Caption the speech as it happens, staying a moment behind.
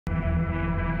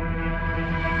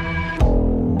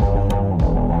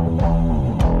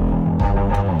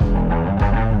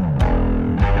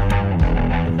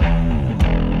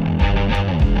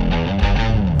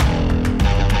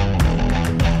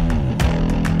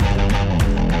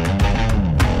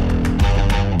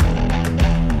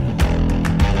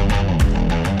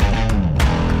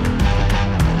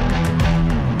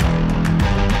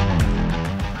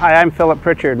Hi, I'm Philip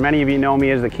Pritchard. Many of you know me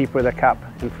as the keeper of the cup,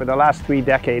 and for the last 3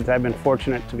 decades I've been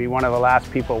fortunate to be one of the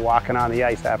last people walking on the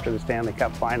ice after the Stanley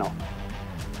Cup final.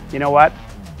 You know what?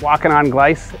 Walking on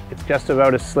Glice, it's just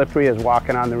about as slippery as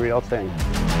walking on the real thing.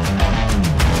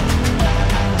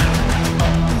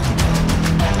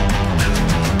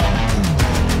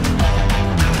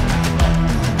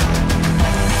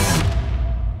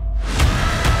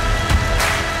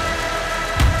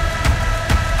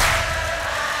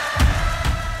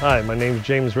 Hi, my name is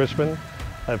James Richmond.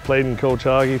 I've played and coached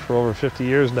hockey for over 50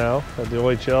 years now at the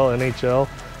OHL, NHL,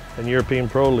 and European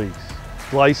Pro Leagues.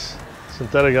 Glice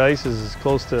synthetic ice is as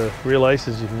close to real ice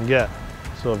as you can get.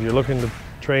 So if you're looking to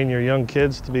train your young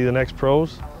kids to be the next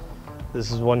pros,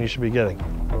 this is one you should be getting.